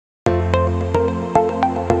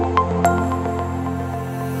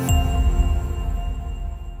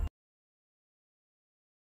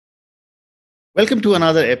Welcome to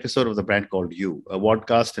another episode of The Brand Called You, a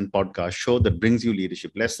podcast and podcast show that brings you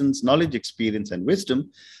leadership lessons, knowledge, experience, and wisdom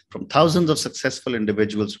from thousands of successful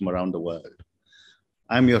individuals from around the world.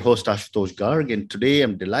 I'm your host, Ashutosh Garg, and today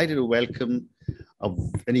I'm delighted to welcome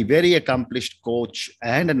a very accomplished coach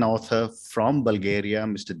and an author from Bulgaria,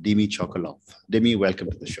 Mr. Dimi Cholakov. Dimi, welcome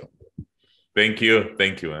to the show. Thank you.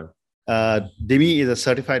 Thank you, man. Dimi is a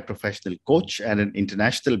certified professional coach and an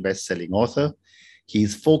international best-selling author.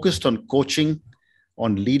 He's focused on coaching,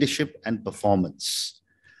 on leadership and performance.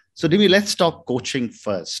 So, Dimi, let's talk coaching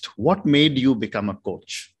first. What made you become a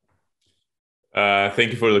coach?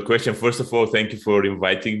 Thank you for the question. First of all, thank you for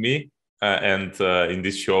inviting me in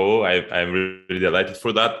this show. I'm really delighted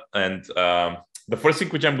for that. And the first thing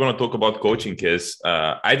which I'm going to talk about coaching is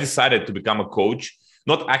I decided to become a coach,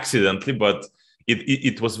 not accidentally, but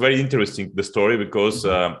it was very interesting, the story, because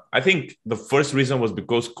I think the first reason was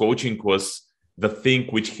because coaching was the thing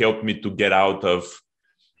which helped me to get out of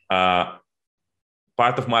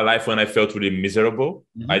part of my life when I felt really miserable.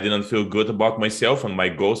 I didn't feel good about myself and my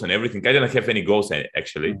goals and everything. I didn't have any goals,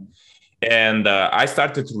 actually. And I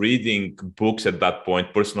started reading books at that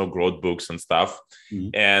point, personal growth books and stuff,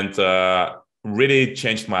 and really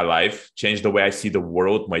changed my life, changed the way I see the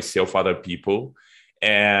world, myself, other people,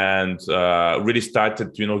 and really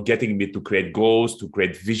started, getting me to create goals, to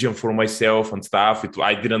create vision for myself and stuff.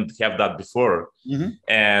 I didn't have that before.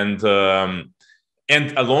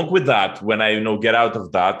 And along with that, when I get out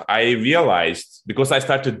of that, I realized, because I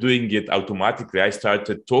started doing it automatically, I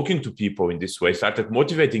started talking to people in this way, started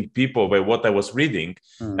motivating people by what I was reading.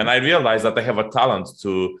 And I realized that I have a talent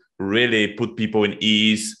to really put people in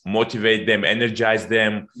ease, motivate them, energize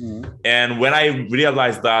them. And when I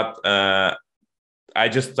realized that, I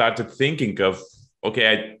just started thinking of,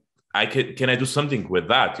 okay, can I do something with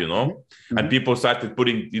that, And people started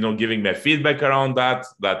giving me feedback around that,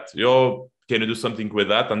 can you do something with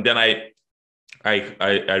that? And then I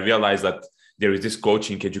realized that there is this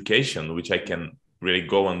coaching education, which I can really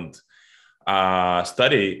go and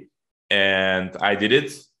study. And I did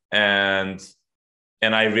it. And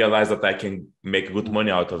I realized that I can make good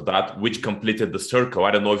money out of that, which completed the circle.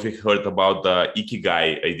 I don't know if you heard about the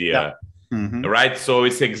Ikigai idea. Yeah. Right. So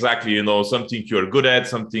it's exactly, something you're good at,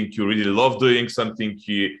 something you really love doing, something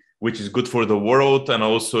which is good for the world. And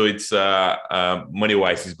also it's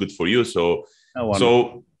money-wise is good for you. So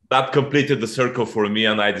that completed the circle for me.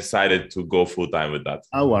 And I decided to go full time with that.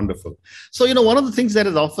 Oh, wonderful. So, one of the things that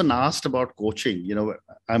is often asked about coaching,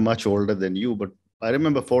 I'm much older than you, but I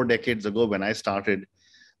remember 4 decades ago when I started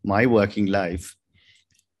my working life,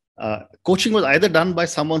 coaching was either done by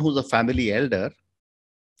someone who's a family elder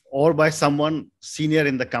or by someone senior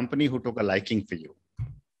in the company who took a liking for you.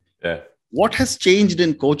 Yeah. What has changed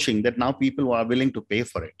in coaching that now people are willing to pay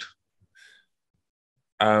for it?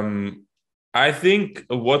 I think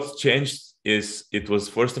what's changed is it was,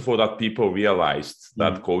 first of all, that people realized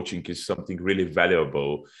that coaching is something really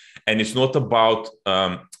valuable. And it's not about,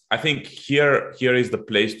 I think here is the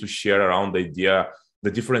place to share around the idea,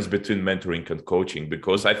 the difference between mentoring and coaching,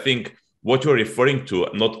 because I think what you're referring to,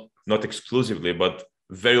 not exclusively, but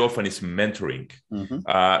very often is mentoring,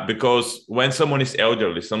 because when someone is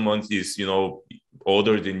elderly, someone is,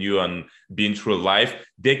 older than you and been through life,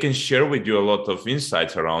 they can share with you a lot of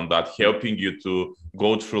insights around that, helping you to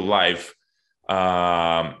go through life,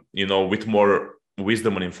 with more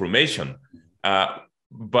wisdom and information.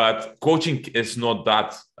 But coaching is not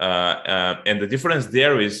that. And the difference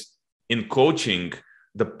there is, in coaching,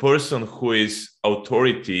 the person who is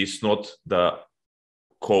authority is not the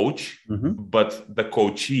coach, but the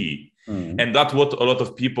coachee. And that's what a lot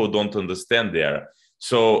of people don't understand there.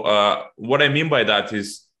 So what I mean by that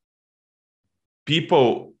is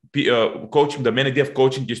coaching, the main idea of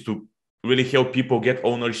coaching is to really help people get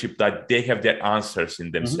ownership, that they have their answers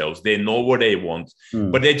in themselves. They know what they want,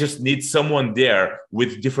 but they just need someone there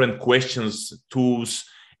with different questions, tools,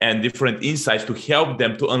 and different insights to help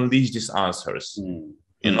them to unleash these answers.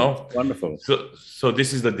 Wonderful. So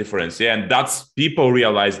this is the difference. Yeah. And people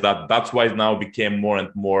realize that's why it now became more and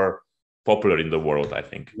more popular in the world, I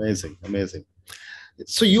think. Amazing.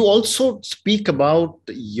 So you also speak about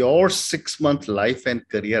your 6-month life and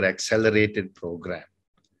career accelerated program.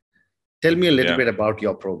 Tell me a little bit about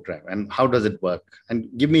your program and how does it work? And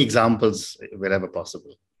give me examples wherever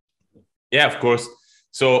possible. Yeah, of course.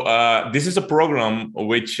 So this is a program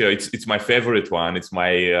which it's my favorite one. It's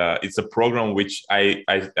a program which I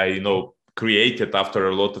created after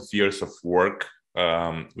a lot of years of work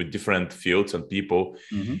with different fields and people.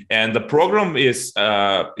 And the program is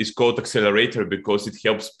called Accelerator because it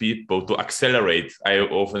helps people to accelerate. I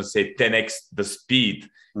often say 10x the speed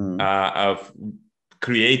of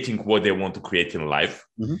creating what they want to create in life.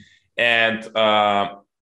 And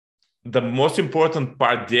the most important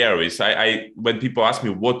part there is I when people ask me,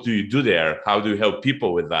 what do you do there? How do you help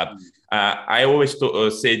people with that? I always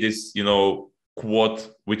say this, quote,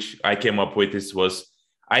 which I came up with. This was,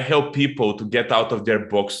 I help people to get out of their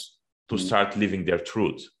box to start living their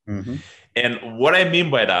truth. And what I mean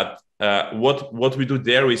by that, what we do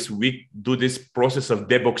there is we do this process of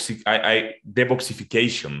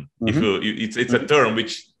deboxification. It's a term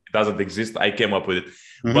which doesn't exist. I came up with it,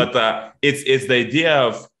 but it's the idea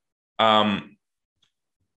of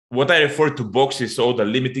what I refer to boxes, all the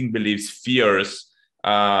limiting beliefs, fears,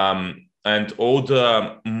 and all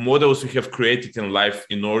the models we have created in life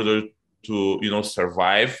in order to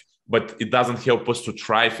survive, but it doesn't help us to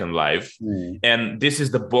thrive in life. And this is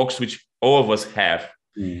the box which all of us have.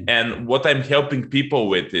 And what I'm helping people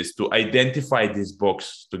with is to identify this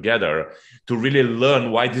box together, to really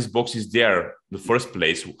learn why this box is there in the first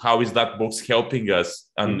place. How is that box helping us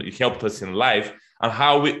and it helped us in life?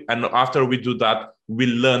 And after we do that, we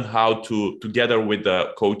learn how to, together with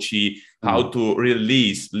the coachee, how to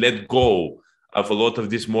release, let go of a lot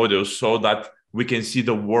of these models so that we can see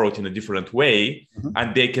the world in a different way,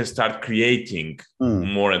 and they can start creating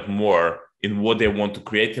more and more in what they want to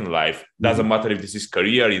create in life. Doesn't matter if this is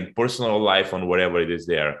career, in personal life, on whatever it is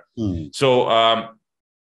there. So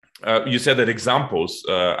you said that examples.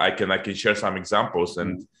 I can share some examples.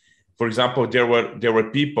 And for example, there were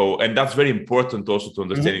people, and that's very important also to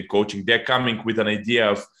understand in coaching. They're coming with an idea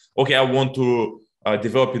of, okay, I want to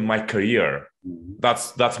develop in my career.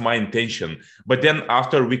 That's my intention. But then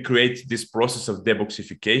after we create this process of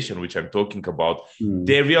deboxification, which I'm talking about,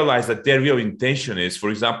 they realize that their real intention is,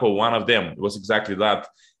 for example, one of them was exactly that,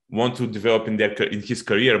 want to develop in his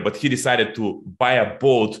career, but he decided to buy a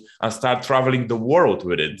boat and start traveling the world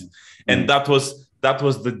with it. And that was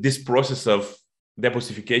this process of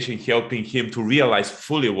deboxification helping him to realize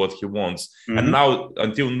fully what he wants. And now,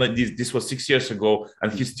 until this was 6 years ago,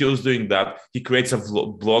 and he's still doing that. He creates a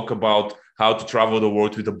blog about how to travel the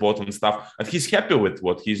world with a boat and stuff, and he's happy with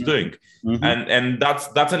what he's doing. And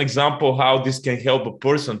that's an example how this can help a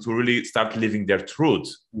person to really start living their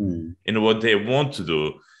truth in what they want to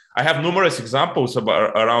do. I have numerous examples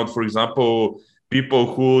around, for example,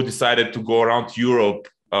 people who decided to go around Europe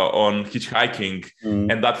on hitchhiking,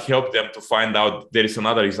 and that helped them to find out. There is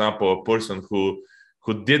another example, a person who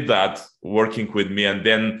did that working with me, and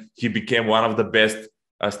then he became one of the best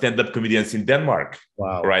stand-up comedians in Denmark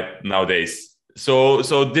right nowadays. So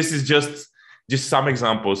this is just some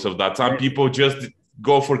examples of that. Some people just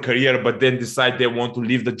go for career, but then decide they want to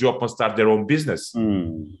leave the job and start their own business.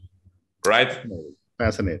 Right?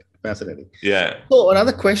 Fascinating. Yeah. So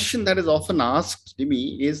another question that is often asked to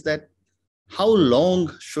me is that, how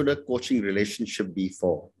long should a coaching relationship be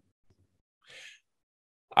for?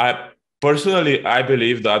 Personally, I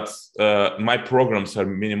believe that my programs are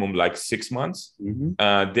minimum like 6 months.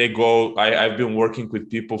 They go. I've been working with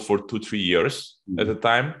people for 2-3 years at a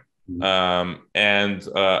time, and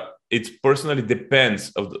it personally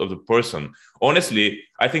depends of the person. Honestly,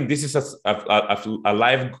 I think this is a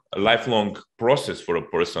lifelong process for a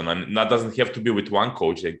person, and that doesn't have to be with one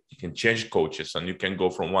coach. You can change coaches, and you can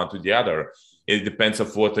go from one to the other. It depends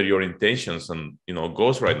of what are your intentions and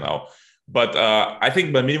goals right now. But I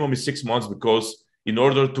think the minimum is 6 months, because in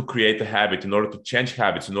order to create a habit, in order to change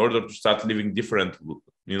habits, in order to start living different,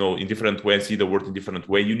 in different ways, see the world in different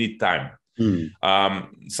way, you need time.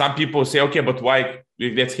 Some people say, okay, but why?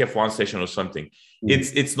 Let's have one session or something.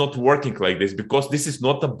 It's not working like this, because this is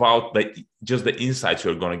not about just the insights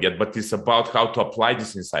you're going to get, but it's about how to apply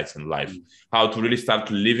these insights in life, how to really start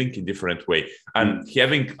living in different way, and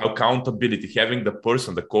having accountability, having the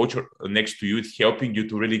person, the coach next to you, it's helping you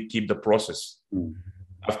to really keep the process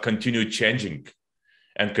of continue changing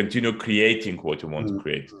and continue creating what you want to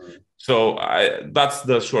create. So that's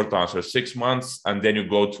the short answer: 6 months, and then you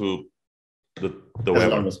go to the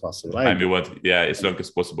as long as possible. As long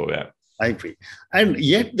as possible. Yeah, I agree. And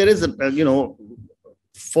yet there is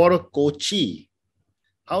for a coachee,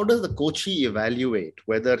 how does the coachee evaluate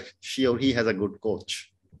whether she or he has a good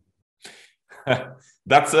coach?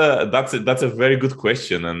 That's a very good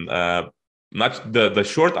question, and not the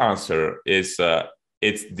short answer is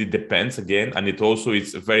it depends again, and it also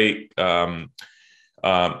is very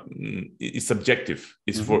it's subjective.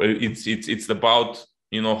 It's about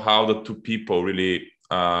how the two people really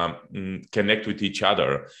connect with each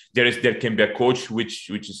other. There can be a coach which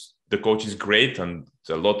is the coach is great and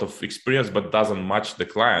a lot of experience, but doesn't match the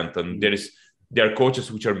client. And there are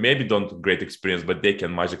coaches which are maybe don't great experience, but they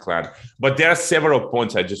can match the client. But there are several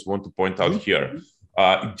points I just want to point out here.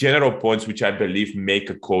 General points which I believe make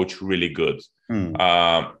a coach really good.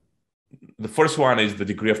 The first one is the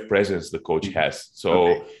degree of presence the coach has.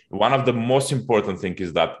 So one of the most important things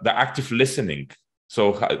is that the active listening.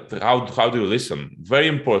 So how do you listen? Very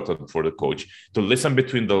important for the coach to listen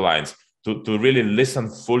between the lines, to really listen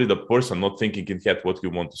fully the person, not thinking in head what you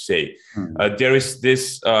want to say. There is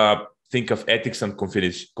this think of ethics and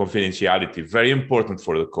confidentiality, very important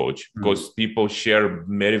for the coach, because people share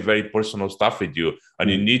very, very personal stuff with you, and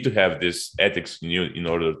you need to have this ethics in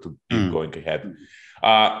order to keep going ahead.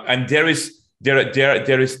 And there is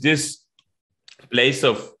this place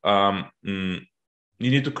of you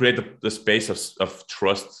need to create the space of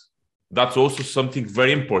trust. That's also something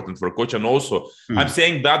very important for a coach. And also, I'm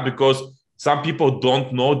saying that because some people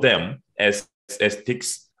don't know them as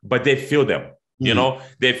ticks, but they feel them. You know,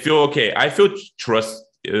 they feel, okay, I feel trust,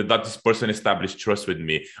 that this person established trust with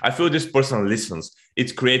me. I feel this person listens.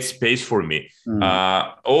 It creates space for me.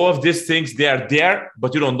 All of these things, they are there,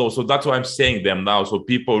 but you don't know. So that's why I'm saying them now, so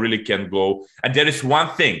people really can go. And there is one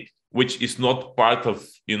thing which is not part of,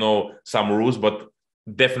 some rules, but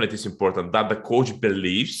definitely is important, that the coach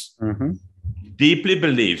believes, deeply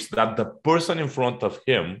believes that the person in front of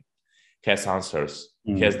him has answers,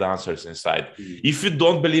 has the answers inside. If you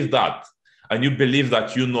don't believe that, and you believe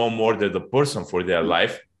that you know more than the person for their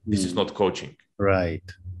life, this is not coaching. Right.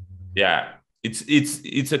 Yeah.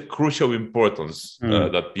 It's a crucial importance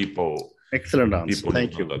that people. Excellent answer.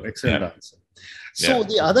 Thank you. Excellent answer. So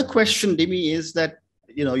the other question, Dimi, is that,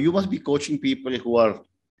 you must be coaching people who are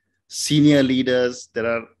senior leaders. There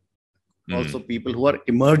are also people who are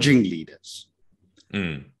emerging leaders.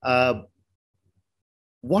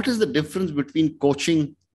 What is the difference between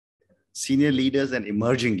coaching senior leaders and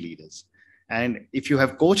emerging leaders? And if you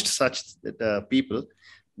have coached such people,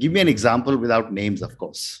 give me an example without names, of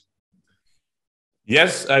course.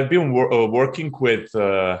 Yes, I've been working with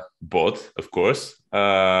both, of course.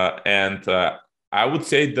 And I would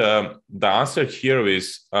say the answer here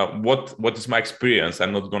is what is my experience.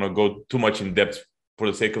 I'm not going to go too much in depth for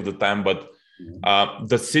the sake of the time, but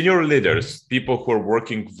the senior leaders, people who are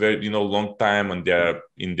working very, long time and they're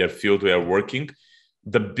in their field they are working,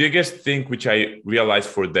 the biggest thing which I realized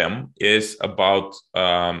for them is about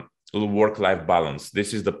work-life balance.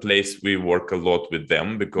 This is the place we work a lot with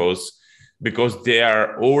them because they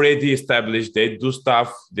are already established. They do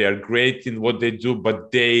stuff. They are great in what they do,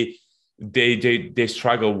 but they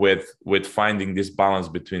struggle with finding this balance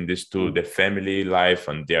between these two, their family life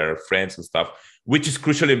and their friends and stuff, which is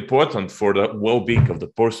crucially important for the well-being of the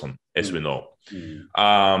person, as we know.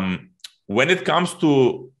 When it comes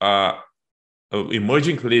to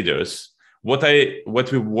emerging leaders, what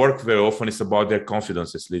we work very often is about their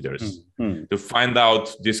confidence as leaders, to find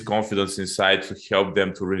out this confidence inside, to help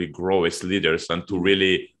them to really grow as leaders and to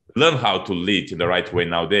really learn how to lead in the right way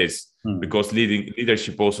nowadays. Because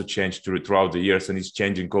leadership also changed throughout the years, and it's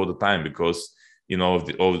changing all the time because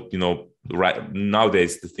right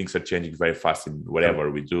nowadays the things are changing very fast in whatever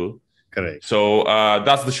we do. Correct. So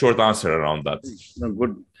that's the short answer around that.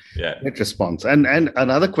 Good. Yeah. Great response. And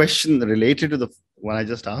another question related to the one I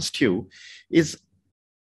just asked you is,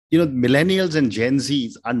 millennials and Gen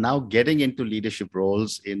Zs are now getting into leadership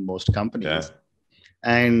roles in most companies.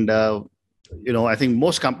 And, I think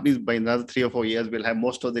most companies by another 3 or 4 years will have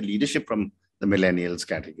most of the leadership from the millennials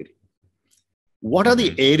category. What are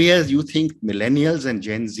the areas you think millennials and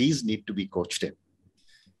Gen Zs need to be coached in?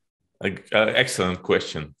 Excellent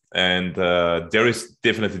question. And there is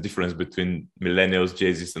definitely a difference between millennials,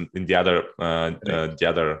 Gen Zs, and the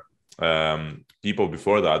other people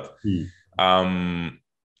before that.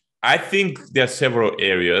 I think there are several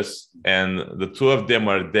areas, and the two of them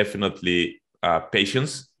are definitely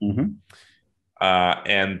patience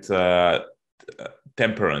and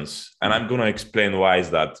temperance. And I'm going to explain why is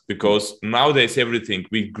that. Because nowadays,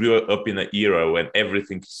 we grew up in an era when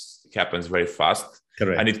everything happens very fast.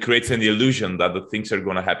 Correct. And it creates an illusion that the things are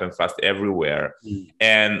going to happen fast everywhere.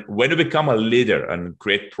 And when you become a leader and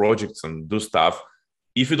create projects and do stuff,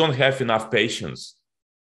 if you don't have enough patience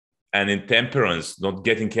and intemperance, not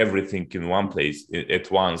getting everything in one place at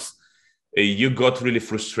once, you got really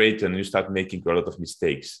frustrated and you start making a lot of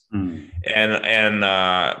mistakes. And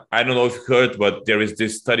I don't know if you heard, but there is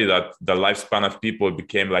this study that the lifespan of people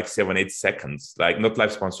became like 7-8 seconds, like not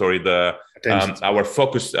lifespan, sorry, our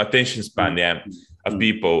focus attention span, of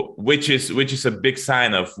people, which is a big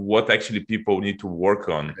sign of what actually people need to work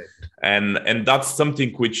on. And that's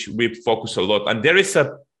something which we focus a lot. And there is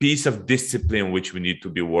a piece of discipline which we need to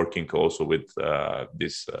be working also with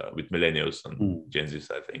with millennials and Gen Zs,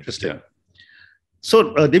 I think. Interesting.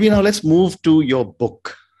 So, Dimi, now let's move to your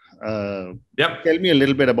book. Tell me a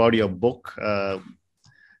little bit about your book.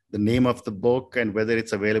 the name of the book and whether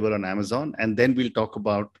it's available on Amazon. And then we'll talk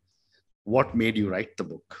about what made you write the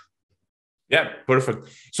book. Yeah, perfect.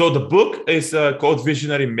 So the book is called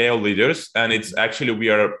Visionary Male Leaders. And it's actually, we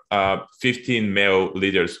are 15 male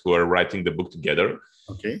leaders who are writing the book together.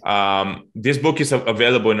 Okay. This book is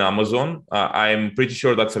available in Amazon. I'm pretty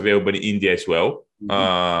sure that's available in India as well.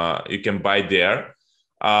 You can buy it there.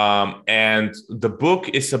 And the book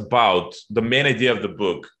is about, the main idea of the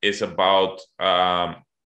book is about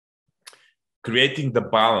creating the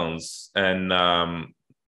balance and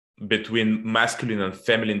between masculine and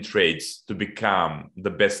feminine traits to become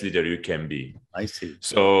the best leader you can be. I see.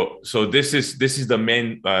 So this is the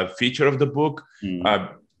main feature of the book,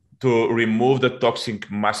 to remove the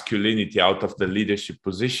toxic masculinity out of the leadership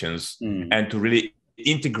positions and to really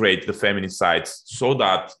integrate the feminine sides so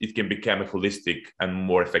that it can become a holistic and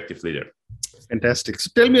more effective leader. Fantastic.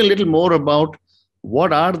 So tell me a little more about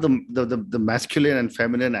what are the masculine and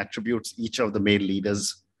feminine attributes each of the male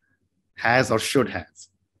leaders has or should have.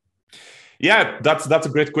 Yeah, that's a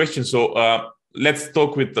great question. So let's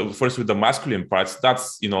talk first with the masculine parts.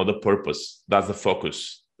 That's, the purpose. That's the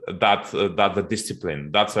focus. That's the discipline.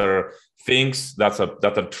 That's our things. That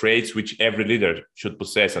are traits which every leader should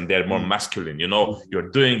possess, and they're more masculine. You're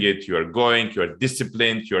doing it. You're going. You're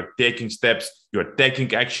disciplined. You're taking steps. You're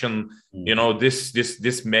taking action.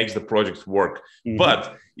 This makes the project work.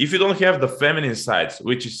 But if you don't have the feminine sides,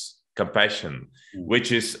 which is compassion,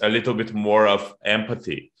 which is a little bit more of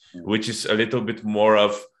empathy, which is a little bit more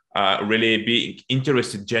of really being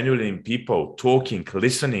interested genuinely in people, talking,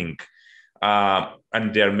 listening,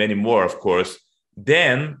 and there are many more, of course,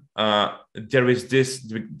 then there is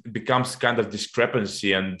becomes kind of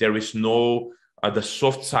discrepancy, and there is no the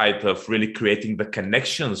soft side of really creating the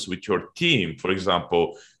connections with your team, for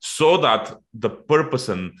example, so that the purpose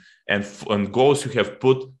and goals you have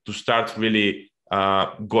put to start really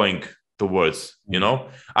going towards,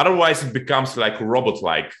 otherwise it becomes like a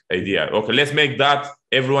robot-like idea. Okay, let's make that.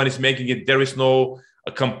 Everyone is making it. There is no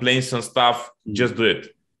complaints and stuff. Just do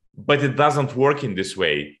it. But it doesn't work in this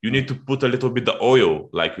way. You need to put a little bit the oil,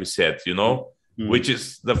 like we said, which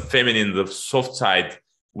is the feminine, the soft side,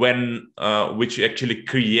 which actually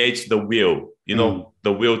creates the will,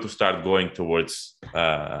 the will to start going towards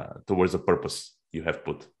the purpose you have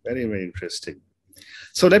put. Very, very interesting.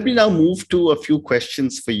 So let me now move to a few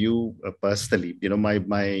questions for you personally.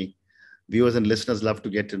 My viewers and listeners love to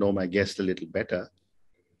get to know my guest a little better.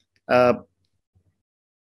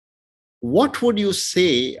 What would you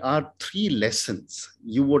say are 3 lessons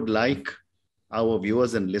you would like our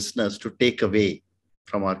viewers and listeners to take away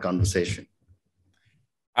from our conversation?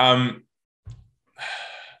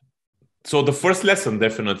 So the first lesson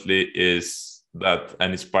definitely is that,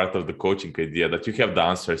 and it's part of the coaching idea, that you have the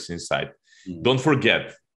answers inside. Don't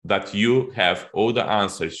forget that you have all the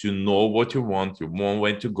answers. You know what you want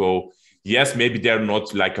where to go. Yes, maybe they're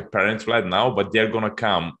not like apparent right now, but they're going to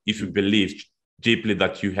come if you believe deeply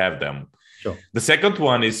that you have them. Sure. The second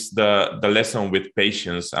one is the lesson with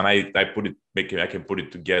patience. And I can put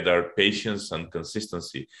it together, patience and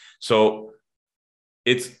consistency. So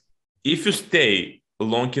it's, if you stay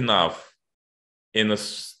long enough in a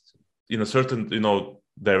certain,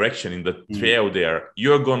 direction, in the trail there,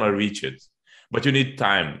 you're going to reach it. But you need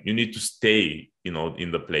time. You need to stay,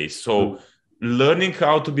 in the place. So learning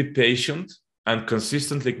how to be patient and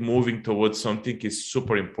consistently moving towards something is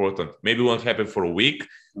super important. Maybe it won't happen for a week,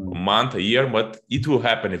 a month, a year, but it will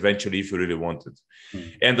happen eventually if you really want it.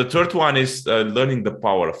 And the third one is learning the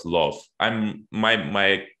power of love.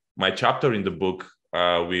 My chapter in the book,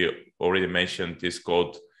 we already mentioned, is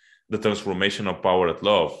called The Transformational Power of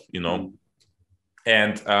Love,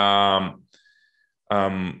 and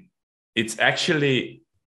it's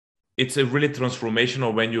a really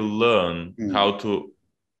transformational when you learn how to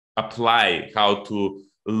apply, how to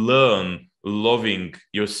learn loving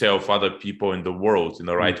yourself, other people in the world in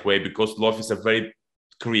the right way, because love is a very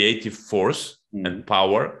creative force and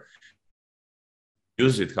power.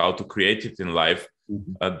 Use it, how to create it in life.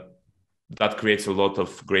 That creates a lot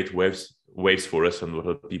of great waves for us and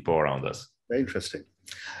the people around us. Very interesting.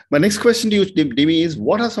 My next question to you, Dimi, is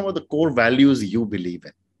what are some of the core values you believe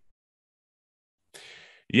in?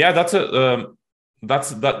 Yeah,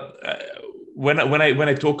 when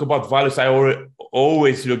I talk about values, I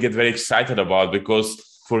always get very excited about,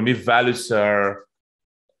 because for me values are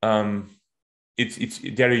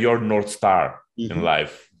they're your North Star in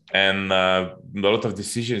life, and a lot of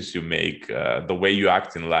decisions you make, the way you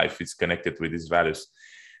act in life, is connected with these values.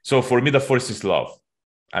 So for me, the first is love.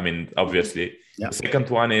 Obviously. The second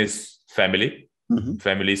one is family.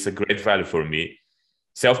 Family is a great value for me.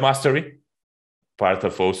 Self-mastery. part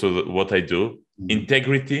of also what I do.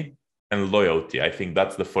 Integrity and loyalty. I think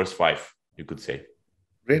that's the first 5, you could say.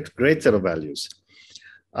 Great set of values.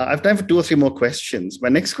 I have time for 2 or 3 more questions. My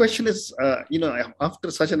next question is,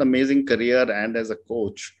 after such an amazing career and as a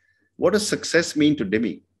coach, what does success mean to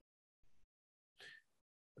Dimi?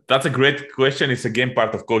 That's a great question. It's again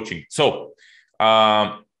part of coaching. So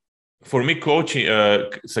for me, coaching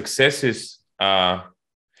success is,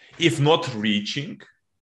 if not reaching,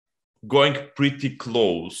 going pretty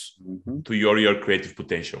close to your creative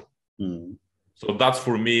potential. So that's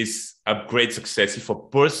for me is a great success if a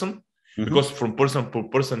person, because from person to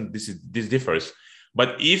person this differs.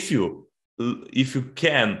 But if you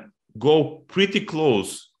can go pretty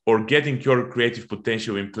close or getting your creative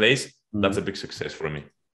potential in place, that's a big success for me.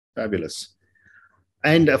 Fabulous.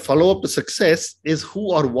 And a follow-up to success is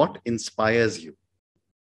who or what inspires you?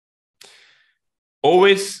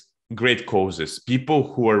 Always great causes,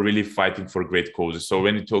 people who are really fighting for great causes. So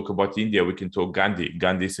when you talk about India, we can talk Gandhi.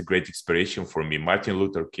 Gandhi is a great inspiration for me. Martin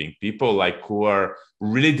Luther King, people like who are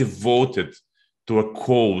really devoted to a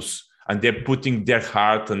cause, and they're putting their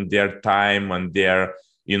heart and their time and their,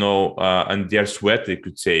 and their sweat, I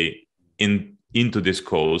could say, into this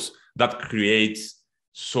cause. That creates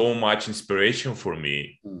so much inspiration for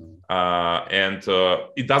me. And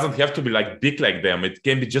it doesn't have to be like big like them. It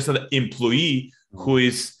can be just an employee who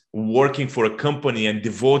is working for a company and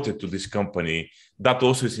devoted to this company. That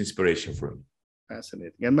also is inspiration for me.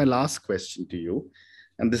 Fascinating. And my last question to you,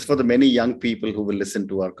 and this is for the many young people who will listen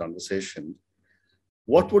to our conversation.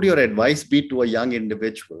 What would your advice be to a young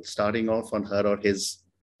individual starting off on her or his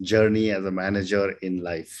journey as a manager in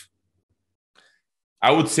life?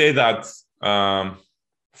 I would say that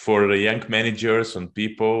for the young managers and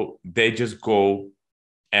people, they just go,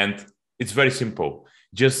 and it's very simple.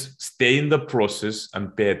 Just stay in the process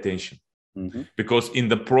and pay attention. Because in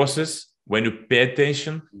the process, when you pay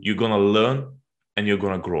attention, you're going to learn and you're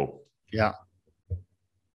going to grow. Yeah.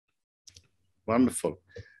 Wonderful.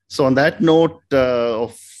 So on that note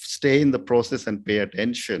of stay in the process and pay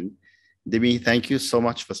attention, Dimi, thank you so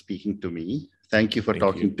much for speaking to me. Thank you for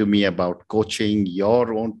talking to me about coaching,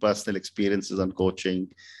 your own personal experiences on coaching,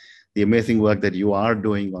 the amazing work that you are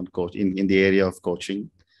doing on in the area of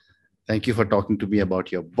coaching. Thank you for talking to me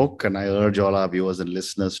about your book. And I urge all our viewers and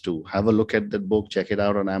listeners to have a look at that book, check it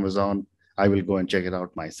out on Amazon. I will go and check it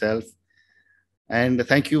out myself. And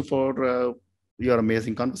thank you for your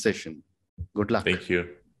amazing conversation. Good luck. Thank you.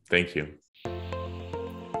 Thank you.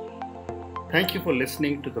 Thank you for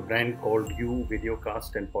listening to The Brand Called You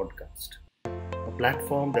videocast and podcast, a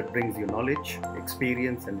platform that brings you knowledge,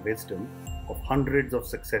 experience, and wisdom of hundreds of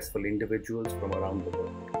successful individuals from around the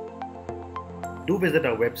world. Do visit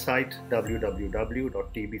our website www.tbcy.in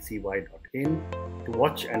to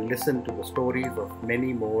watch and listen to the stories of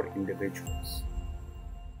many more individuals.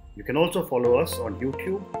 You can also follow us on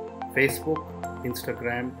YouTube, Facebook,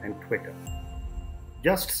 Instagram, and Twitter.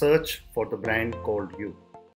 Just search for The Brand Called You.